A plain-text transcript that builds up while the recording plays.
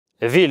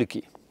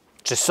Wilki.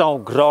 Czy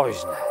są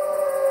groźne?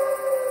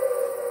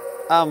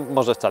 A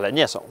może wcale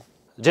nie są.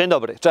 Dzień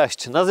dobry,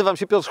 cześć. Nazywam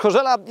się Piotr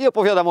Chorzela i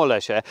opowiadam o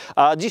lesie.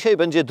 A dzisiaj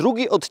będzie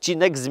drugi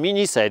odcinek z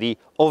miniserii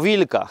o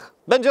wilkach.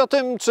 Będzie o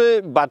tym,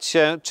 czy bać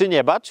się, czy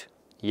nie bać.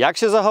 Jak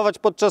się zachować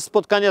podczas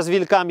spotkania z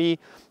wilkami.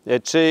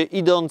 Czy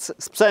idąc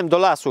z psem do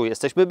lasu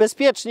jesteśmy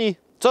bezpieczni.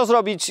 Co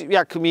zrobić,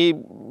 jak mi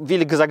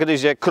wilk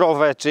zagryzie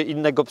krowę czy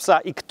innego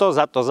psa i kto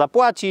za to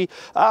zapłaci.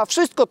 A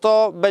wszystko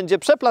to będzie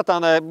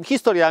przeplatane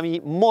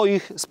historiami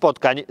moich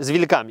spotkań z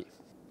wilkami.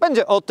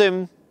 Będzie o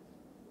tym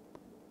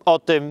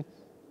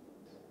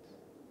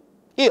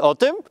i o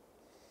tym,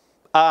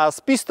 a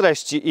spis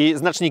treści i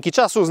znaczniki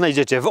czasu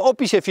znajdziecie w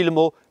opisie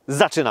filmu.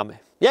 Zaczynamy.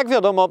 Jak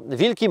wiadomo,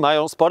 wilki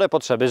mają spore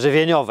potrzeby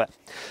żywieniowe.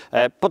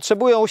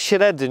 Potrzebują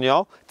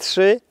średnio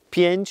 3,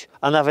 5,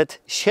 a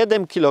nawet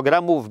 7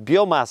 kg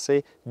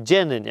biomasy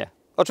dziennie.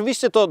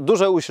 Oczywiście to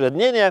duże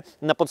uśrednienie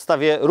na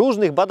podstawie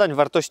różnych badań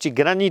wartości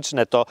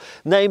graniczne to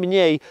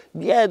najmniej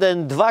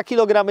 1-2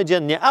 kg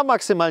dziennie, a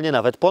maksymalnie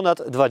nawet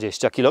ponad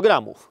 20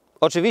 kg.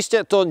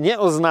 Oczywiście to nie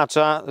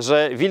oznacza,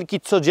 że wilki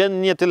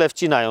codziennie tyle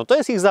wcinają. To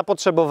jest ich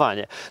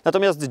zapotrzebowanie.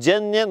 Natomiast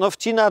dziennie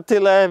wcina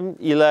tyle,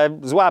 ile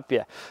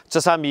złapie.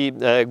 Czasami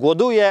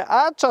głoduje,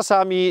 a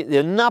czasami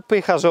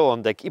napycha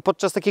żołądek. I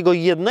podczas takiego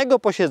jednego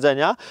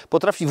posiedzenia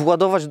potrafi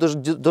władować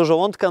do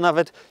żołądka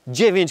nawet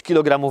 9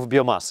 kg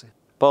biomasy.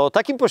 Po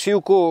takim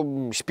posiłku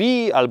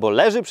śpi albo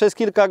leży przez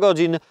kilka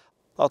godzin.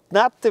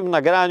 Na tym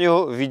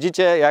nagraniu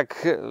widzicie,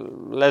 jak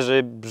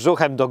leży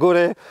brzuchem do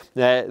góry,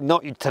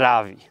 i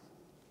trawi.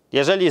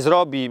 Jeżeli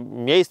zrobi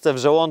miejsce w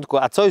żołądku,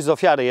 a coś z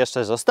ofiary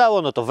jeszcze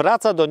zostało, no to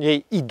wraca do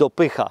niej i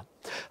dopycha.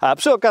 A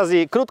przy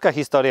okazji krótka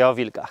historia o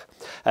wilkach.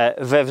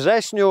 We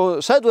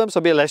wrześniu szedłem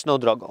sobie leśną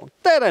drogą.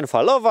 Teren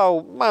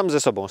falował, mam ze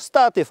sobą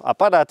statyw,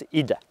 aparat,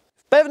 idę.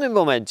 W pewnym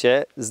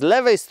momencie z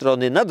lewej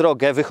strony na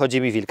drogę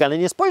wychodzi mi wilk, ale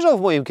nie spojrzał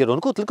w moim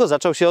kierunku, tylko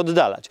zaczął się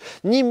oddalać.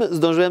 Nim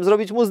zdążyłem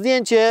zrobić mu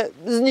zdjęcie,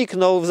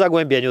 zniknął w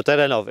zagłębieniu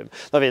terenowym.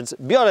 No więc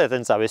biorę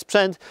ten cały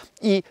sprzęt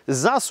i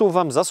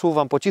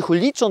zasuwam po cichu,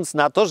 licząc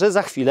na to, że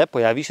za chwilę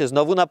pojawi się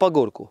znowu na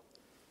pagórku.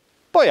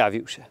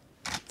 Pojawił się.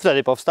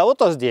 Wtedy powstało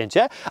to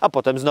zdjęcie, a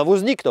potem znowu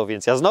zniknął,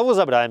 więc ja znowu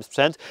zabrałem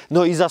sprzęt,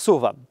 i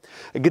zasuwam.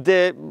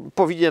 Gdy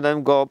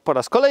powinienem go po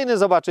raz kolejny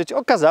zobaczyć,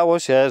 okazało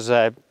się,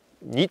 że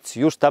nic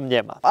już tam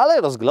nie ma.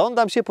 Ale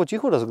rozglądam się po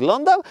cichu,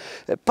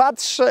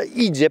 patrzę,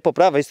 idzie po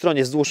prawej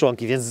stronie wzdłuż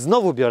łąki, więc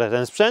znowu biorę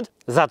ten sprzęt,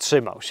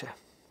 zatrzymał się.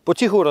 Po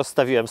cichu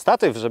rozstawiłem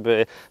statyw,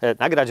 żeby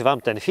nagrać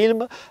wam ten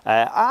film,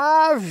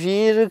 a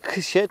wilk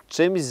się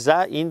czymś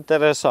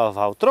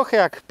zainteresował. Trochę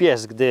jak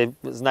pies, gdy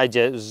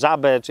znajdzie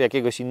żabę czy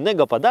jakiegoś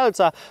innego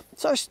padalca,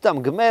 coś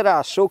tam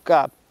gmera,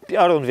 szuka,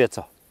 piorun wie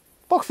co.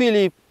 Po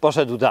chwili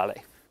poszedł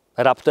dalej.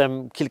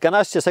 Raptem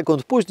kilkanaście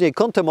sekund później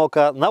kątem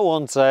oka na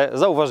łące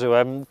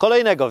zauważyłem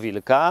kolejnego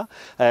wilka.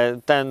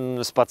 Ten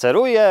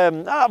spaceruje,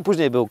 a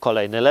później był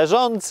kolejny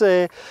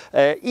leżący.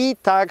 I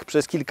tak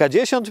przez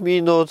kilkadziesiąt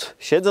minut,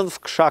 siedząc w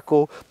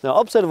krzaku,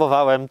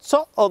 obserwowałem,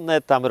 co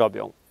one tam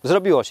robią.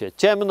 Zrobiło się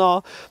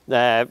ciemno,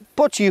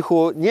 po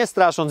cichu, nie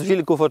strasząc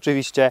wilków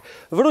oczywiście,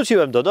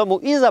 wróciłem do domu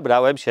i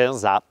zabrałem się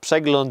za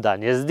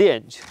przeglądanie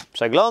zdjęć.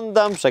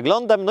 Przeglądam,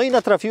 i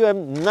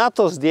natrafiłem na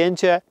to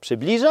zdjęcie.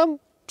 Przybliżam,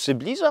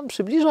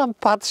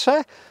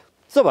 patrzę.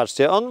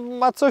 Zobaczcie, on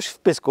ma coś w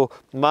pysku.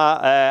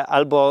 Ma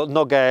albo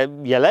nogę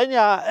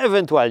jelenia,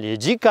 ewentualnie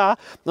dzika.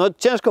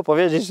 Ciężko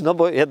powiedzieć,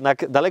 bo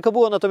jednak daleko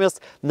było,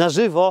 natomiast na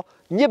żywo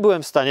nie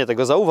byłem w stanie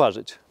tego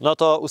zauważyć.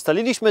 To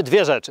ustaliliśmy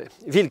dwie rzeczy.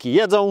 Wilki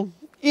jedzą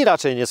i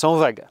raczej nie są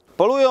wege.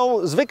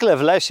 Polują zwykle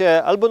w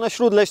lesie albo na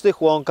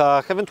śródleśnych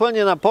łąkach,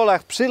 ewentualnie na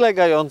polach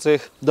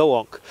przylegających do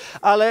łąk.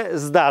 Ale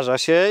zdarza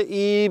się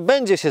i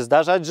będzie się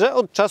zdarzać, że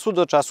od czasu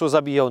do czasu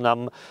zabiją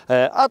nam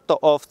a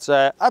to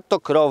owce, a to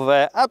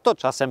krowę, a to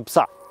czasem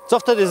psa. Co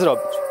wtedy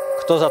zrobić?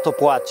 Kto za to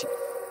płaci?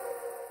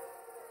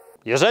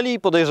 Jeżeli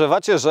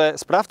podejrzewacie, że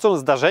sprawcą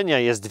zdarzenia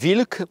jest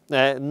wilk,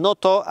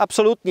 to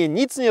absolutnie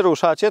nic nie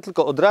ruszacie,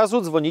 tylko od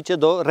razu dzwonicie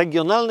do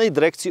Regionalnej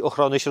Dyrekcji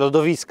Ochrony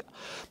Środowiska.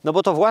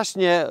 Bo to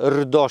właśnie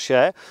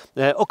RDOŚe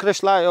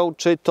określają,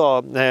 czy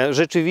to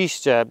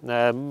rzeczywiście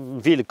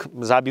wilk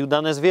zabił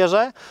dane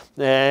zwierzę,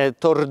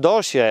 to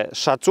RDOŚe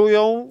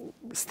szacują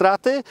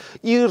straty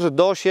i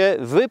RDOŚe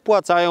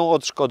wypłacają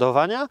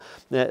odszkodowania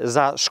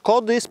za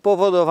szkody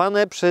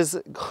spowodowane przez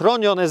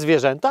chronione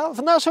zwierzęta.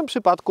 W naszym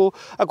przypadku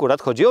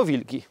akurat chodzi o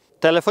wilki.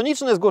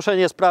 Telefoniczne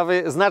zgłoszenie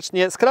sprawy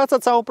znacznie skraca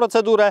całą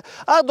procedurę,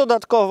 a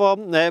dodatkowo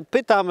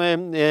pytamy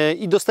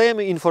i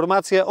dostajemy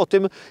informacje o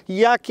tym,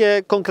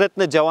 jakie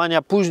konkretne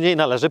działania później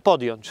należy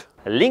podjąć.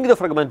 Link do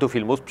fragmentu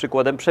filmu z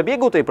przykładem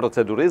przebiegu tej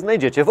procedury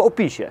znajdziecie w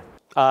opisie.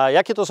 A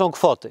jakie to są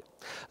kwoty?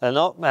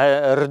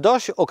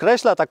 RDOŚ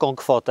określa taką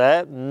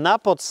kwotę na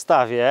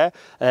podstawie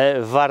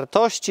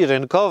wartości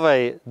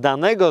rynkowej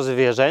danego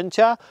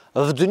zwierzęcia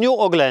w dniu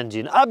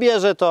oględzin, a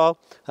bierze to,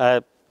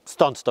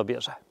 stąd to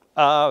bierze.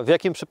 A w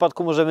jakim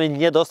przypadku możemy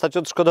nie dostać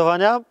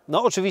odszkodowania?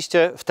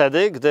 Oczywiście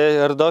wtedy,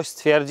 gdy RDOŚ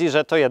stwierdzi,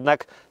 że to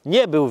jednak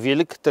nie był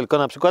wilk, tylko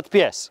na przykład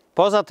pies.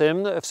 Poza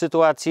tym w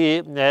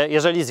sytuacji,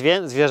 jeżeli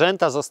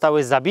zwierzęta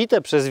zostały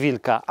zabite przez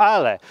wilka,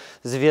 ale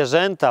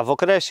zwierzęta w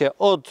okresie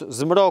od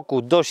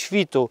zmroku do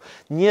świtu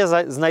nie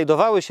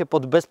znajdowały się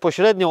pod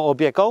bezpośrednią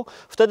opieką,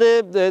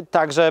 wtedy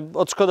także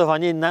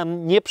odszkodowanie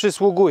nam nie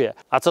przysługuje.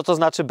 A co to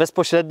znaczy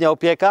bezpośrednia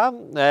opieka?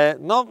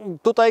 No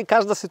tutaj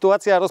każda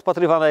sytuacja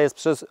rozpatrywana jest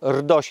przez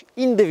RDOŚ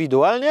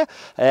indywidualnie,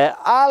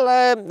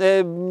 ale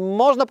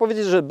można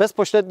powiedzieć, że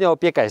bezpośrednia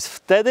opieka jest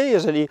wtedy,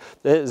 jeżeli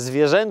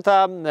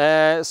zwierzęta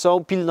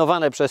są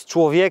pilnowane przez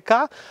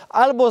człowieka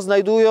albo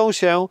znajdują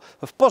się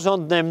w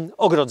porządnym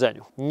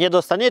ogrodzeniu. Nie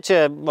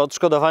dostaniecie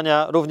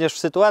odszkodowania również w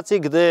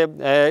sytuacji, gdy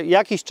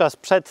jakiś czas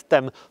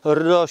przedtem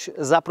RDOŚ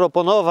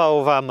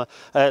zaproponował Wam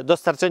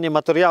dostarczenie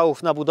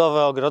materiałów na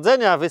budowę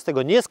ogrodzenia, Wy z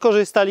tego nie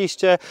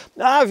skorzystaliście,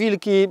 a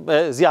wilki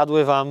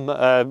zjadły Wam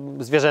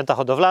zwierzęta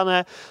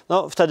hodowlane.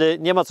 No wtedy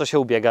nie ma co się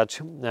ubiegać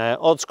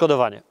o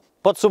odszkodowanie.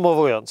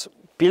 Podsumowując,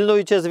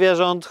 pilnujcie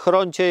zwierząt,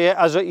 chrońcie je,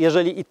 a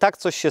jeżeli i tak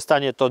coś się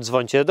stanie, to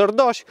dzwońcie do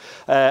RDOŚ.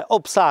 O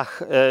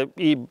psach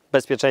i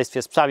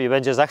bezpieczeństwie z psami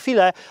będzie za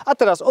chwilę, a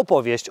teraz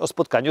opowieść o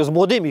spotkaniu z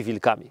młodymi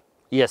wilkami.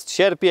 Jest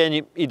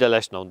sierpień, idę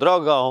leśną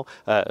drogą,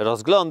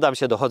 rozglądam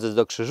się, dochodzę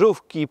do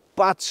krzyżówki,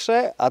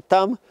 patrzę, a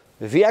tam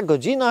w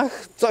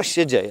jagodzinach coś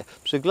się dzieje.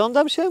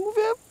 Przyglądam się,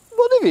 mówię,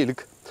 młody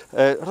wilk.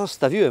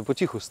 Rozstawiłem po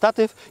cichu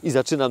statyw i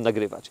zaczynam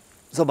nagrywać.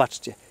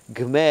 Zobaczcie,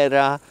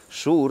 gmera,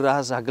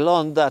 szura,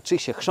 zagląda, czy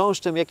się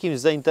chrząszczem jakimś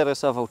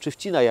zainteresował, czy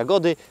wcina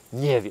jagody,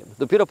 nie wiem.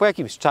 Dopiero po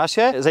jakimś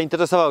czasie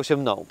zainteresował się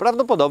mną.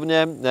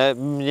 Prawdopodobnie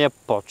mnie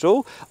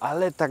poczuł,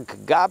 ale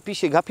tak gapi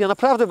się, a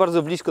naprawdę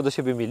bardzo blisko do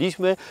siebie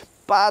mieliśmy.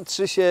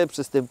 Patrzy się,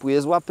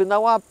 przystępuje z łapy na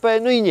łapę,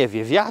 no i nie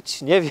wie,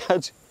 wiać, nie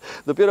wiać.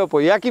 Dopiero po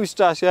jakimś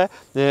czasie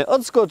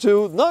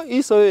odskoczył, no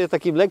i sobie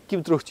takim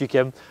lekkim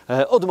truchcikiem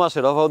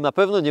odmaszerował, na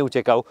pewno nie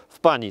uciekał w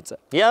panice.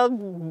 Ja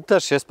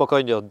też się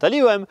spokojnie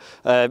oddaliłem,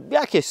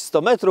 jakieś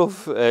 100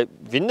 metrów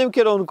w innym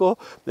kierunku,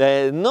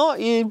 no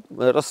i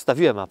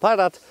rozstawiłem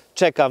aparat,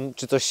 czekam,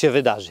 czy coś się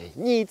wydarzy.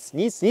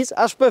 Nic,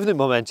 aż w pewnym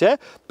momencie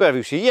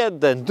pojawił się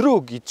jeden,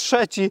 drugi,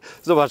 trzeci.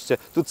 Zobaczcie,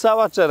 tu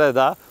cała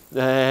czereda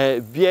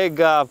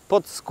biega,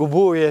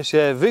 podskubuje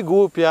się,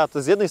 wygłupia.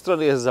 To z jednej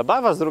strony jest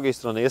zabawa, z drugiej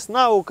strony jest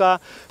nauka.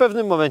 W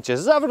pewnym momencie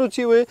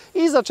zawróciły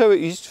i zaczęły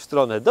iść w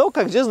stronę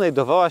dołka, gdzie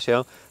znajdowała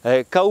się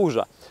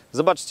kałuża.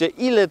 Zobaczcie,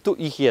 ile tu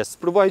ich jest.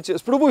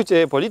 Spróbujcie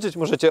je policzyć,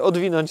 możecie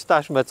odwinąć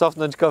taśmę,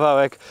 cofnąć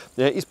kawałek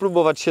i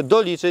spróbować się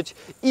doliczyć,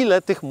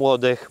 ile tych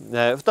młodych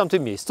w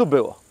tamtym miejscu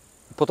było.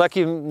 Po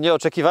takim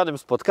nieoczekiwanym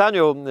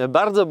spotkaniu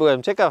bardzo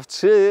byłem ciekaw,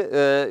 czy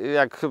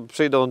jak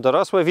przyjdą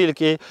dorosłe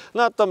wilki,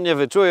 no to mnie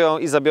wyczują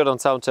i zabiorą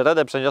całą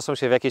czeredę, przeniosą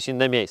się w jakieś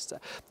inne miejsce.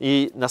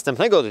 I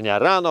następnego dnia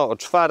rano o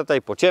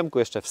 4:00 po ciemku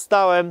jeszcze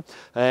wstałem,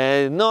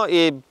 no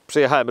i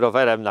przyjechałem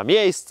rowerem na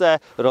miejsce,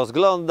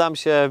 rozglądam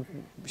się,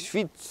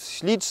 świt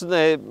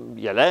śliczny,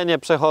 jelenie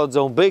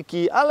przechodzą,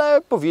 byki,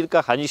 ale po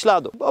wilkach ani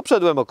śladu.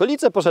 Obszedłem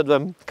okolice,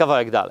 poszedłem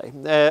kawałek dalej.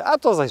 A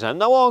to zajrzałem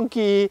na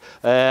łąki,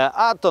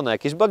 a to na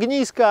jakieś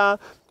bagniska.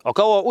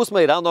 Około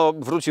 8:00 rano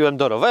wróciłem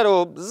do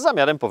roweru z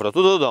zamiarem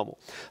powrotu do domu.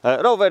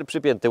 Rower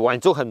przypięty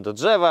łańcuchem do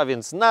drzewa,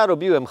 więc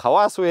narobiłem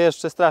hałasu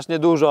jeszcze strasznie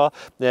dużo.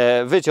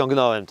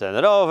 Wyciągnąłem ten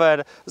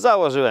rower,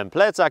 założyłem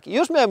plecak i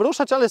już miałem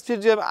ruszać, ale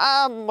stwierdziłem,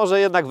 a może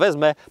jednak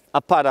wezmę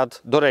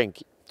aparat do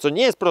ręki. Co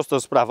nie jest prostą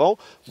sprawą,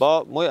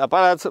 bo mój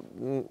aparat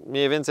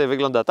mniej więcej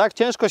wygląda tak,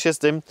 ciężko się z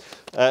tym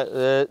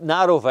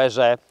na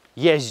rowerze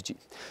jeździ.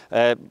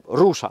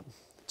 Ruszam,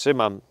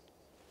 trzymam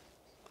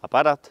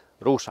aparat,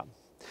 ruszam.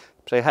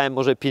 Przejechałem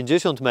może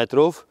 50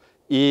 metrów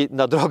i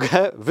na drogę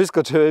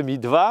wyskoczyły mi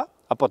 2,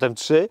 a potem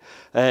 3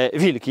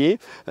 wilki.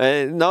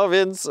 No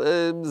więc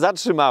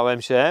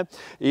zatrzymałem się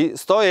i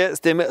stoję z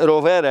tym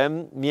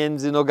rowerem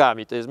między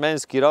nogami. To jest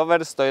męski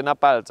rower, stoję na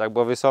palcach,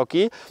 bo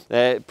wysoki.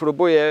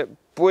 Próbuję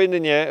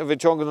płynnie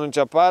wyciągnąć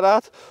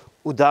aparat.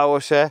 Udało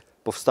się,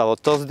 powstało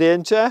to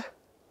zdjęcie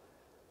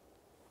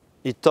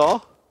i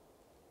to.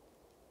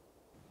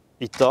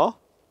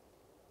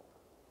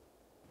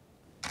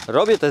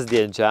 Robię te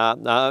zdjęcia,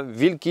 a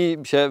wilki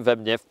się we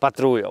mnie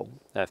wpatrują.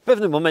 W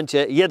pewnym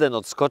momencie jeden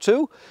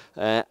odskoczył,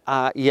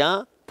 a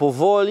ja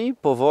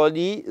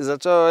powoli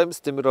zacząłem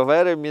z tym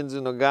rowerem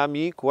między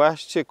nogami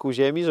kłaść się ku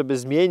ziemi, żeby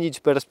zmienić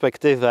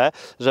perspektywę,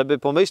 żeby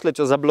pomyśleć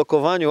o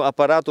zablokowaniu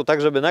aparatu,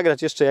 tak żeby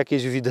nagrać jeszcze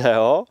jakieś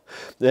wideo.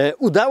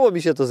 Udało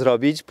mi się to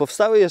zrobić,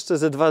 powstały jeszcze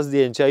ze 2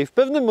 zdjęcia i w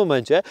pewnym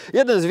momencie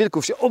jeden z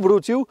wilków się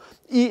obrócił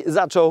i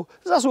zaczął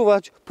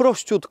zasuwać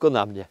prościutko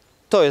na mnie.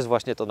 To jest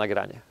właśnie to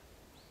nagranie.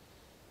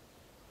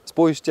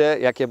 Spójrzcie,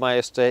 jakie ma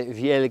jeszcze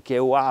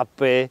wielkie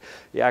łapy,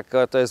 jak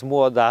to jest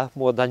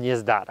młoda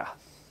niezdara.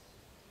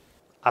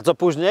 A co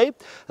później?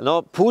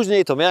 No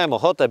później to miałem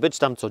ochotę być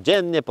tam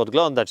codziennie,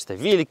 podglądać te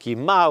wilki,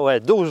 małe,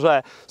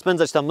 duże,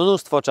 spędzać tam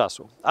mnóstwo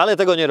czasu, ale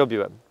tego nie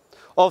robiłem.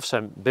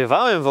 Owszem,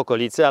 bywałem w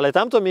okolicy, ale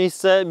tamto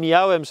miejsce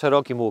mijałem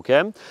szerokim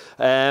łukiem.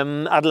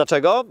 A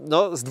dlaczego?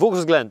 No z 2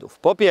 względów.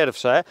 Po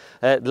pierwsze,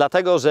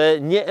 dlatego,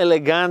 że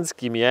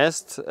nieeleganckim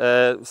jest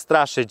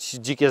straszyć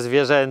dzikie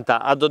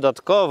zwierzęta, a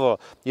dodatkowo,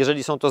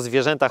 jeżeli są to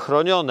zwierzęta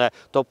chronione,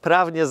 to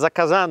prawnie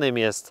zakazanym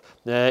jest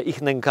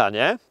ich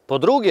nękanie. Po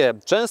drugie,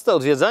 częste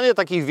odwiedzanie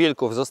takich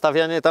wilków,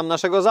 zostawianie tam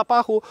naszego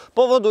zapachu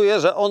powoduje,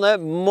 że one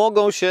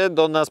mogą się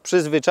do nas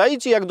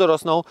przyzwyczaić i jak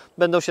dorosną,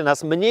 będą się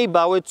nas mniej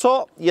bały,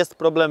 co jest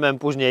problemem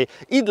później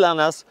i dla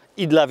nas,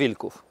 i dla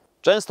wilków.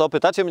 Często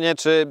pytacie mnie,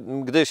 czy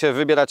gdy się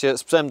wybieracie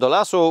z psem do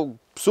lasu,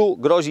 psu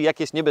grozi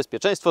jakieś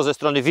niebezpieczeństwo ze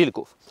strony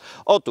wilków.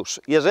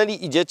 Otóż,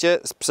 jeżeli idziecie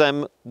z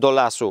psem do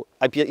lasu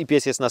i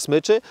pies jest na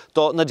smyczy,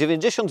 to na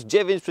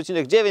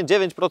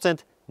 99,99%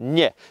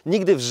 nie.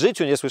 Nigdy w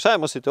życiu nie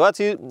słyszałem o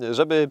sytuacji,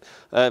 żeby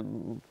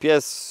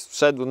pies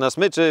szedł na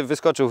smyczy,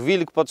 wyskoczył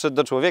wilk, podszedł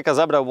do człowieka,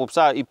 zabrał mu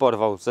psa i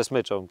porwał ze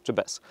smyczą, czy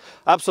bez.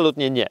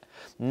 Absolutnie nie.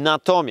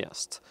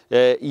 Natomiast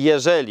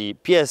jeżeli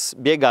pies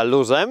biega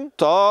luzem,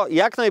 to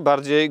jak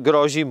najbardziej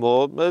grozi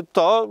mu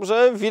to,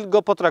 że wilk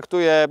go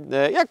potraktuje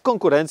jak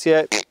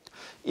konkurencję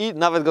i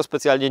nawet go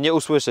specjalnie nie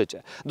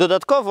usłyszycie.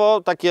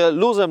 Dodatkowo takie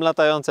luzem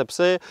latające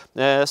psy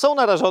są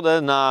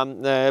narażone na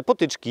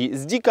potyczki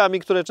z dzikami,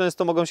 które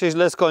często mogą się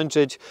źle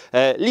skończyć.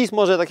 Lis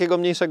może takiego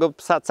mniejszego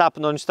psa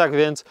capnąć, tak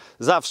więc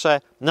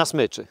zawsze na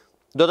smyczy.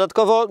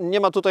 Dodatkowo nie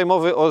ma tutaj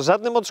mowy o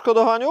żadnym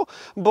odszkodowaniu,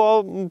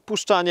 bo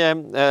puszczanie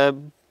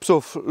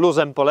psów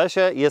luzem po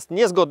lesie jest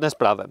niezgodne z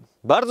prawem.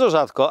 Bardzo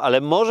rzadko,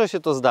 ale może się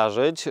to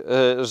zdarzyć,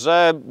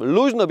 że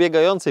luźno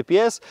biegający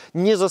pies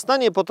nie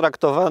zostanie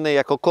potraktowany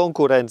jako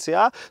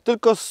konkurencja,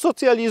 tylko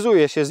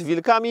socjalizuje się z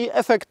wilkami,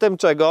 efektem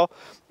czego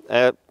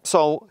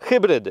są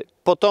hybrydy.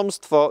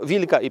 Potomstwo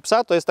wilka i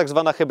psa to jest tak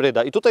zwana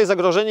hybryda. I tutaj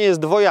zagrożenie jest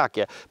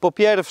dwojakie. Po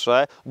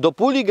pierwsze, do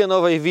puli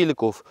genowej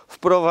wilków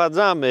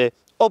wprowadzamy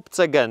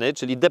obce geny,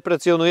 czyli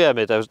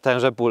deprecjonujemy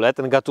tęże pulę,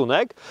 ten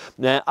gatunek.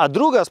 A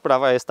druga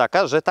sprawa jest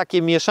taka, że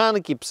takie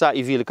mieszanki psa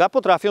i wilka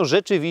potrafią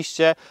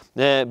rzeczywiście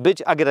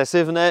być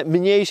agresywne,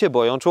 mniej się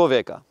boją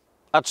człowieka.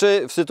 A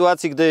czy w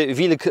sytuacji, gdy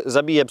wilk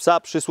zabije psa,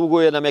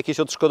 przysługuje nam jakieś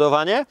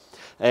odszkodowanie?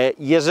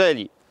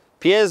 Jeżeli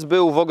pies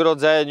był w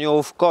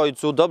ogrodzeniu, w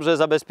końcu dobrze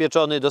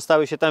zabezpieczony,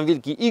 dostały się tam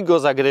wilki i go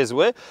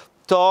zagryzły,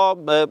 to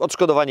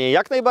odszkodowanie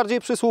jak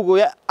najbardziej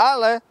przysługuje,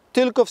 ale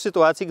tylko w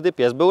sytuacji, gdy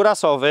pies był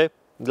rasowy.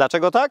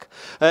 Dlaczego tak?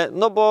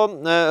 No bo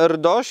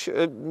RDOŚ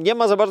nie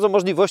ma za bardzo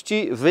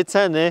możliwości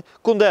wyceny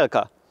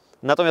kundelka.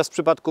 Natomiast w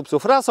przypadku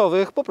psów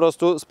rasowych po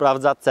prostu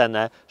sprawdza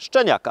cenę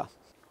szczeniaka.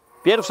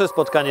 Pierwsze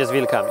spotkanie z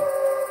wilkami.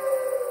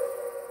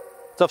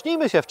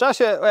 Cofnijmy się w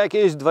czasie o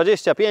jakieś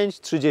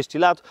 25-30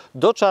 lat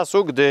do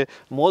czasu, gdy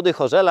młody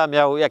chorzela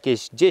miał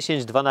jakieś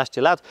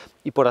 10-12 lat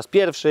i po raz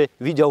pierwszy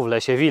widział w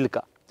lesie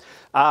wilka.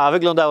 A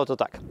wyglądało to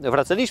tak.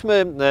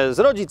 Wracaliśmy z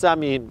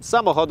rodzicami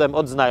samochodem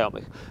od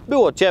znajomych.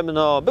 Było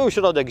ciemno, był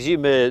środek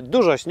zimy,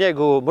 dużo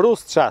śniegu,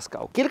 mróz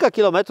trzaskał. Kilka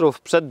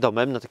kilometrów przed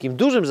domem, na takim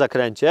dużym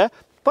zakręcie,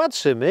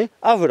 patrzymy,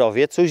 a w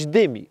rowie coś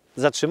dymi.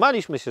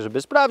 Zatrzymaliśmy się,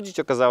 żeby sprawdzić.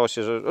 Okazało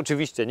się, że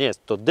oczywiście nie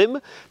jest to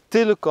dym,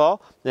 tylko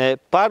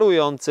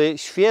parujący,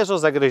 świeżo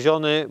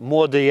zagryziony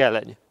młody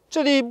jeleń.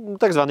 Czyli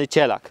tak zwany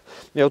cielak.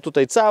 Miał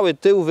tutaj cały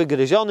tył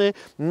wygryziony,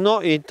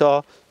 no i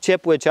to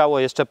ciepłe ciało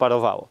jeszcze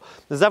parowało.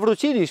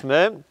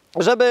 Zawróciliśmy,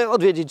 żeby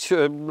odwiedzić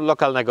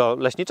lokalnego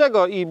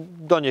leśniczego i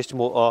donieść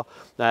mu o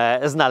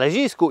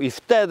znalezisku i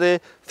wtedy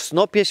w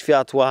snopie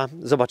światła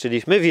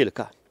zobaczyliśmy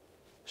wilka.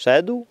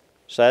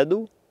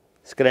 Szedł,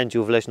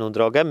 skręcił w leśną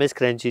drogę, my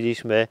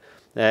skręciliśmy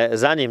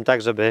za nim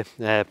tak, żeby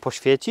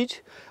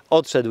poświecić,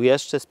 odszedł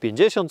jeszcze z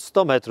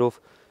 50-100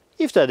 metrów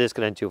i wtedy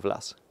skręcił w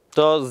las.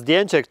 To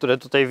zdjęcie, które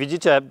tutaj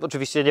widzicie,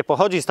 oczywiście nie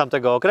pochodzi z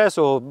tamtego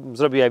okresu,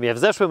 zrobiłem je w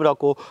zeszłym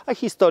roku, a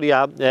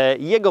historia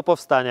jego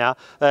powstania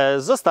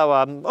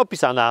została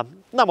opisana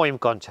na moim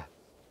koncie.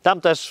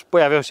 Tam też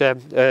pojawią się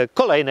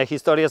kolejne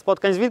historie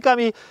spotkań z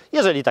wilkami,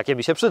 jeżeli takie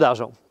mi się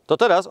przydarzą. To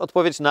teraz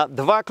odpowiedź na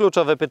dwa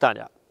kluczowe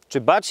pytania.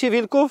 Czy bać się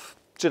wilków,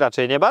 czy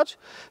raczej nie bać?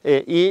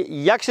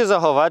 I jak się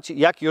zachować,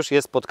 jak już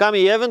je spotkamy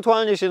i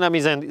ewentualnie się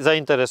nami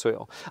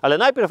zainteresują. Ale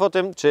najpierw o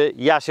tym, czy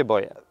ja się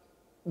boję.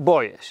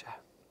 Boję się.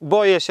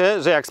 Boję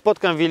się, że jak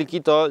spotkam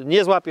wilki, to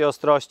nie złapię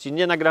ostrości,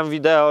 nie nagram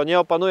wideo, nie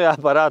opanuję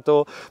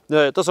aparatu.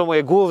 To są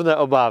moje główne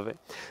obawy.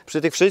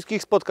 Przy tych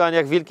wszystkich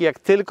spotkaniach wilki jak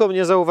tylko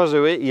mnie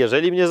zauważyły i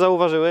jeżeli mnie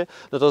zauważyły,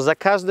 no to za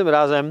każdym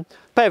razem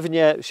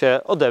pewnie się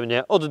ode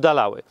mnie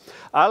oddalały.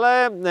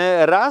 Ale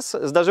raz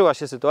zdarzyła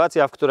się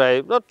sytuacja, w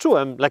której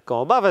czułem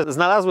lekką obawę.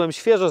 Znalazłem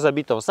świeżo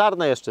zabitą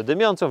sarnę, jeszcze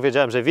dymiącą.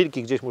 Wiedziałem, że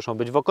wilki gdzieś muszą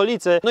być w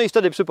okolicy. No i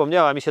wtedy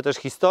przypomniała mi się też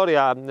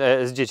historia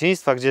z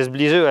dzieciństwa, gdzie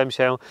zbliżyłem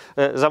się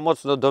za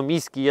mocno do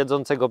miski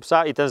jedzącego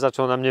psa i ten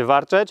zaczął na mnie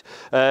warczeć.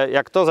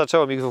 Jak to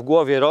zaczęło mi w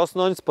głowie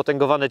rosnąć,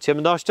 spotęgowane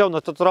ciemnością,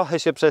 no to trochę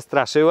się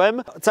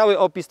przestraszyłem. Cały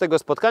opis tego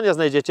spotkania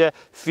znajdziecie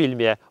w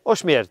filmie o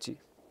śmierci.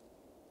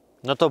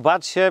 No to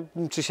bać się,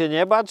 czy się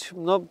nie bać?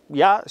 No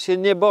ja się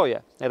nie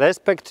boję.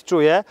 Respekt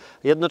czuję,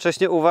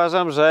 jednocześnie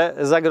uważam, że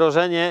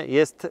zagrożenie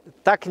jest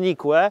tak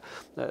nikłe,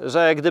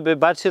 że gdyby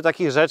bać się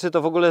takich rzeczy,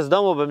 to w ogóle z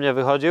domu bym nie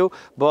wychodził,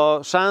 bo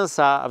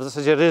szansa, a w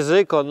zasadzie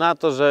ryzyko na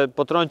to, że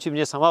potrąci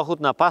mnie samochód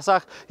na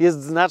pasach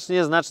jest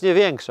znacznie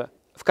większe.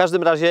 W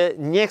każdym razie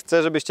nie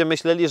chcę, żebyście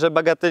myśleli, że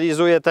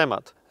bagatelizuję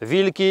temat.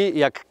 Wilki,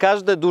 jak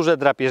każde duże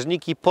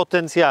drapieżniki,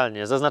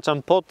 potencjalnie,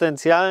 zaznaczam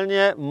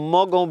potencjalnie,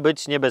 mogą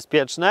być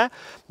niebezpieczne,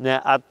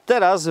 a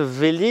teraz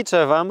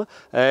wyliczę Wam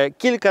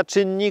kilka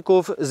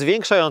czynników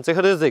zwiększających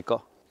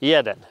ryzyko.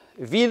 1.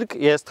 Wilk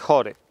jest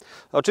chory.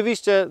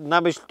 Oczywiście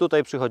na myśl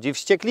tutaj przychodzi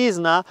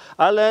wścieklizna,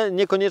 ale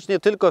niekoniecznie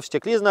tylko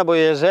wścieklizna, bo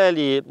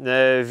jeżeli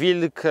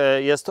wilk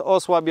jest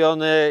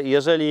osłabiony,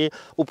 jeżeli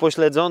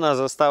upośledzona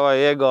została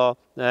jego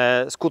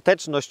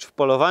skuteczność w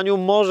polowaniu,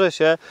 może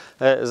się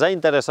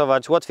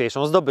zainteresować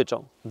łatwiejszą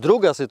zdobyczą.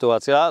 Druga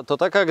sytuacja to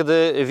taka,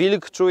 gdy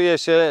wilk czuje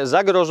się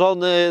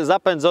zagrożony,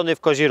 zapędzony w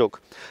kozi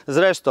róg.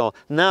 Zresztą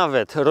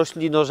nawet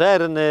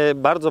roślinożerny,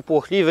 bardzo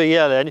płochliwy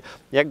jeleń,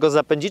 jak go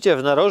zapędzicie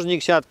w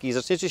narożnik siatki i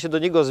zaczniecie się do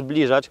niego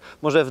zbliżać,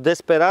 może w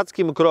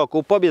desperackim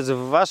kroku pobiec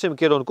w waszym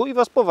kierunku i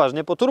was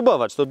poważnie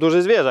poturbować. To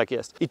duży zwierzak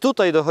jest. I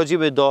tutaj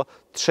dochodzimy do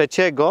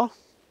trzeciego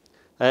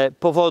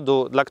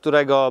powodu, dla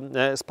którego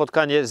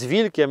spotkanie z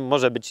wilkiem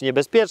może być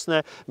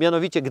niebezpieczne,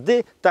 mianowicie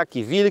gdy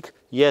taki wilk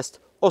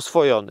jest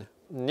oswojony.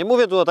 Nie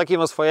mówię tu o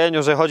takim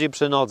oswojeniu, że chodzi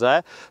przy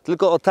nodze,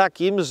 tylko o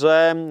takim,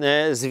 że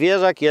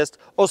zwierzak jest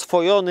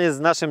oswojony z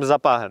naszym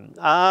zapachem,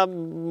 a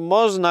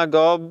można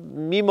go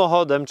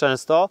mimochodem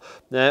często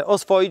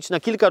oswoić na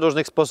kilka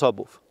różnych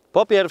sposobów.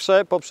 Po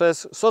pierwsze,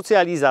 poprzez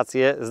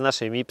socjalizację z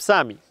naszymi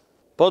psami.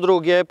 Po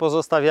drugie,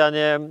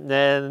 pozostawianie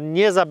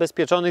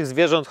niezabezpieczonych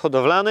zwierząt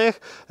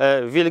hodowlanych.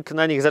 Wilk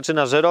na nich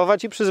zaczyna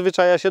żerować i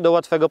przyzwyczaja się do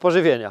łatwego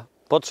pożywienia.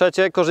 Po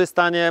trzecie,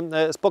 korzystanie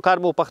z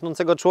pokarmu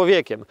pachnącego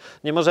człowiekiem.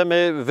 Nie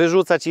możemy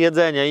wyrzucać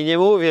jedzenia i nie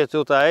mówię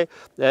tutaj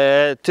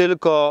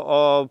tylko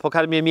o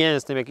pokarmie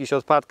mięsnym, jakichś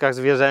odpadkach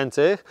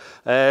zwierzęcych,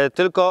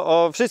 tylko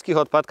o wszystkich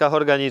odpadkach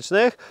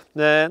organicznych,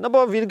 no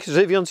bo wilk,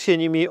 żywiąc się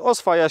nimi,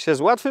 oswaja się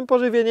z łatwym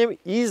pożywieniem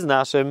i z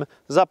naszym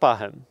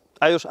zapachem.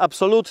 A już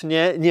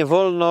absolutnie nie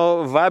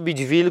wolno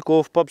wabić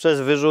wilków poprzez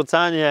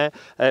wyrzucanie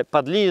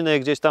padliny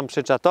gdzieś tam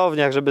przy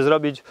czatowniach, żeby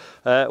zrobić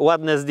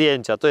ładne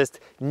zdjęcia. To jest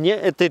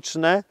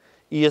nieetyczne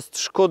i jest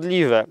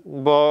szkodliwe,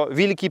 bo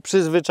wilki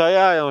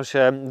przyzwyczajają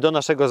się do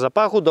naszego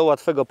zapachu, do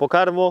łatwego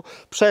pokarmu,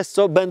 przez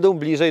co będą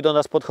bliżej do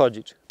nas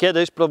podchodzić.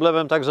 Kiedyś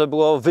problemem także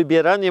było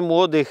wybieranie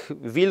młodych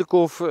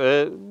wilków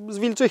z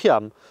wilczych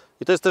jam.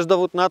 I to jest też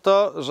dowód na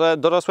to, że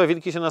dorosłe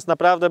wilki się nas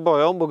naprawdę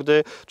boją, bo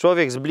gdy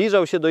człowiek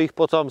zbliżał się do ich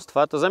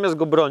potomstwa, to zamiast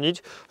go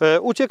bronić,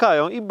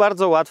 uciekają i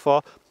bardzo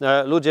łatwo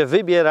ludzie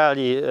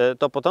wybierali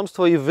to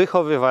potomstwo i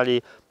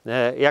wychowywali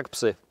jak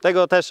psy.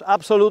 Tego też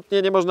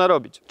absolutnie nie można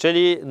robić.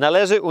 Czyli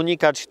należy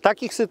unikać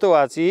takich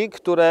sytuacji,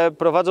 które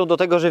prowadzą do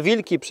tego, że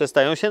wilki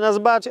przestają się nas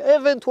bać,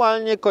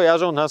 ewentualnie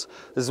kojarzą nas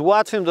z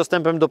łatwym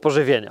dostępem do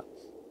pożywienia.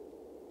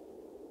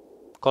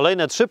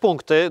 Kolejne 3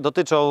 punkty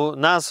dotyczą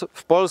nas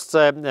w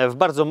Polsce w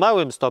bardzo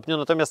małym stopniu,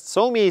 natomiast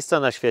są miejsca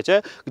na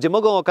świecie, gdzie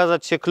mogą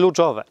okazać się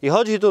kluczowe. I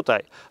chodzi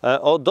tutaj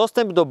o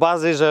dostęp do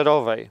bazy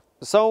żerowej.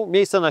 Są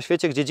miejsca na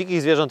świecie, gdzie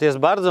dzikich zwierząt jest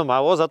bardzo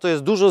mało, za to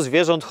jest dużo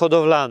zwierząt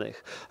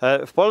hodowlanych.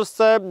 W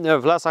Polsce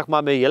w lasach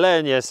mamy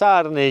jelenie,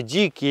 sarny,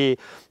 dziki,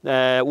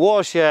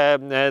 łosie,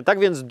 tak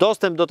więc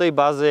dostęp do tej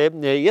bazy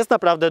jest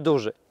naprawdę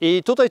duży.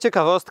 I tutaj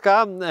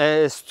ciekawostka,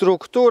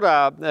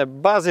 struktura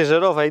bazy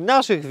żerowej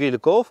naszych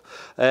wilków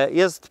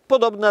jest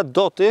podobna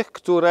do tych,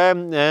 które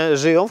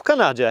żyją w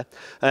Kanadzie.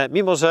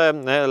 Mimo że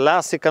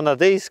lasy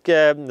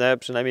kanadyjskie,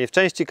 przynajmniej w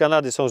części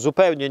Kanady, są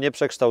zupełnie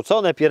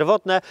nieprzekształcone,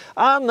 pierwotne,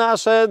 a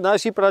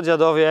nasi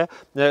pradziadowie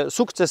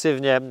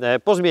sukcesywnie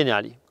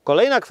pozmieniali.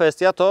 Kolejna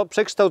kwestia to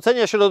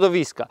przekształcenie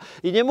środowiska.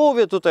 I nie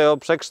mówię tutaj o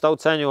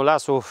przekształceniu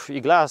lasów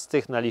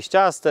iglastych na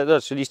liściaste,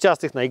 znaczy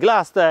liściastych na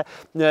iglaste,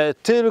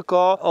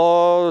 tylko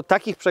o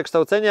takich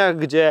przekształceniach,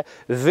 gdzie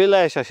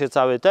wylesia się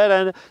cały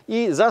teren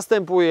i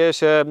zastępuje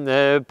się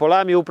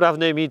polami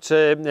uprawnymi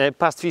czy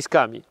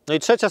pastwiskami. No i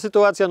trzecia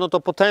sytuacja, no to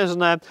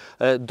potężne,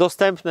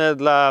 dostępne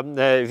dla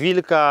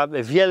wilka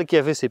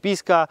wielkie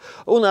wysypiska.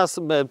 U nas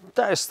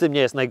też z tym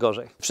nie jest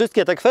najgorzej.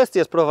 Wszystkie te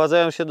kwestie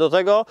sprowadzają się do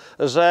tego,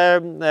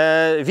 że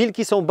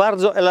wilki są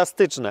bardzo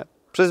elastyczne.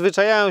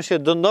 Przyzwyczajają się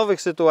do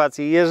nowych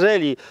sytuacji.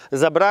 Jeżeli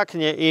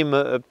zabraknie im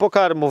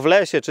pokarmu w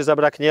lesie, czy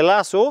zabraknie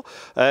lasu,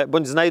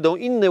 bądź znajdą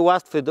inny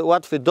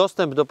łatwy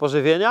dostęp do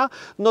pożywienia,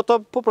 no to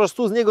po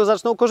prostu z niego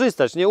zaczną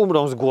korzystać, nie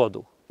umrą z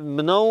głodu.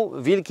 Mną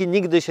wilki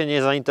nigdy się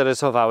nie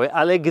zainteresowały,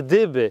 ale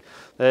gdyby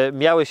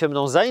miały się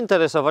mną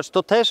zainteresować,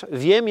 to też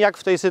wiem, jak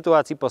w tej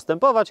sytuacji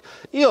postępować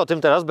i o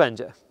tym teraz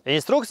będzie.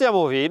 Instrukcja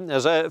mówi,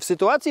 że w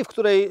sytuacji, w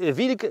której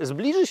wilk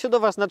zbliży się do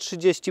Was na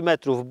 30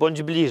 metrów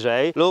bądź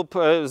bliżej lub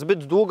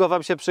zbyt długo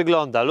Wam się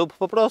przygląda lub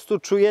po prostu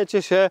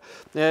czujecie się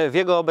w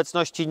jego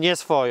obecności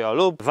nieswojo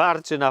lub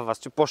warczy na Was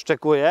czy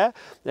poszczekuje,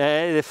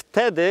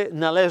 wtedy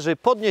należy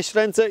podnieść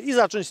ręce i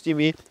zacząć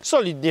nimi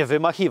solidnie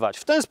wymachiwać.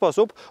 W ten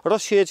sposób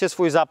rozsiejecie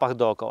swój zapach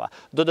dookoła.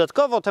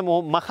 Dodatkowo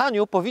temu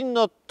machaniu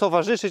powinno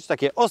towarzyszyć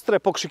takie ostre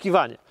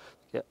pokrzykiwanie.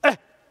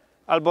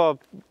 Albo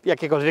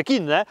jakiekolwiek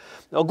inne.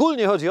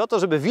 Ogólnie chodzi o to,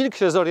 żeby wilk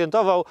się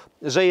zorientował,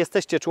 że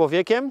jesteście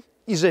człowiekiem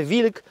i że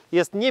wilk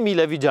jest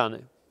niemile widziany.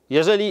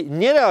 Jeżeli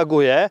nie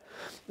reaguje,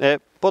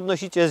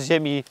 podnosicie z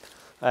ziemi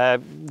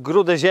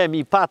grudę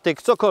ziemi,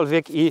 patyk,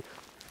 cokolwiek i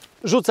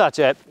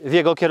rzucacie w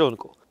jego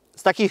kierunku.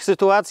 Z takich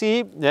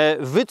sytuacji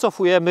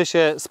wycofujemy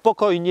się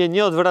spokojnie,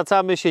 nie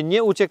odwracamy się,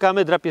 nie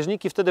uciekamy.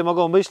 Drapieżniki wtedy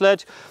mogą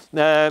myśleć,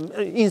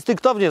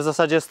 instynktownie w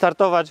zasadzie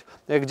startować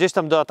gdzieś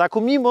tam do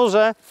ataku, mimo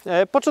że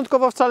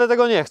początkowo wcale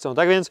tego nie chcą.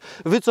 Tak więc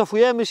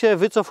wycofujemy się,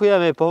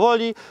 wycofujemy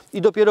powoli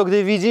i dopiero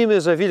gdy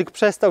widzimy, że wilk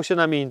przestał się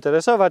nami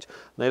interesować,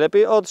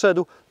 najlepiej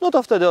odszedł, no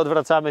to wtedy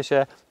odwracamy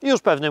się i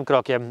już pewnym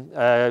krokiem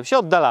się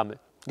oddalamy.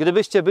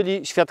 Gdybyście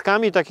byli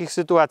świadkami takich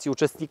sytuacji,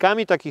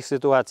 uczestnikami takich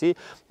sytuacji,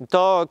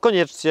 to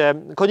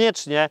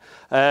koniecznie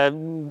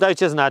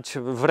dajcie znać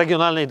w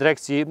Regionalnej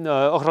Dyrekcji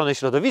Ochrony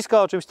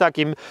Środowiska o czymś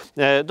takim.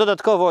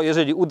 Dodatkowo,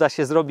 jeżeli uda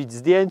się zrobić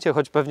zdjęcie,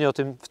 choć pewnie o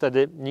tym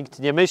wtedy nikt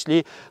nie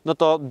myśli, no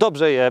to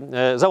dobrze je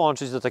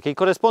załączyć do takiej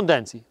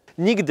korespondencji.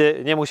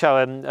 Nigdy nie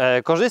musiałem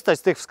korzystać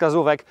z tych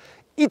wskazówek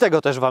i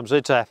tego też Wam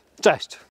życzę. Cześć!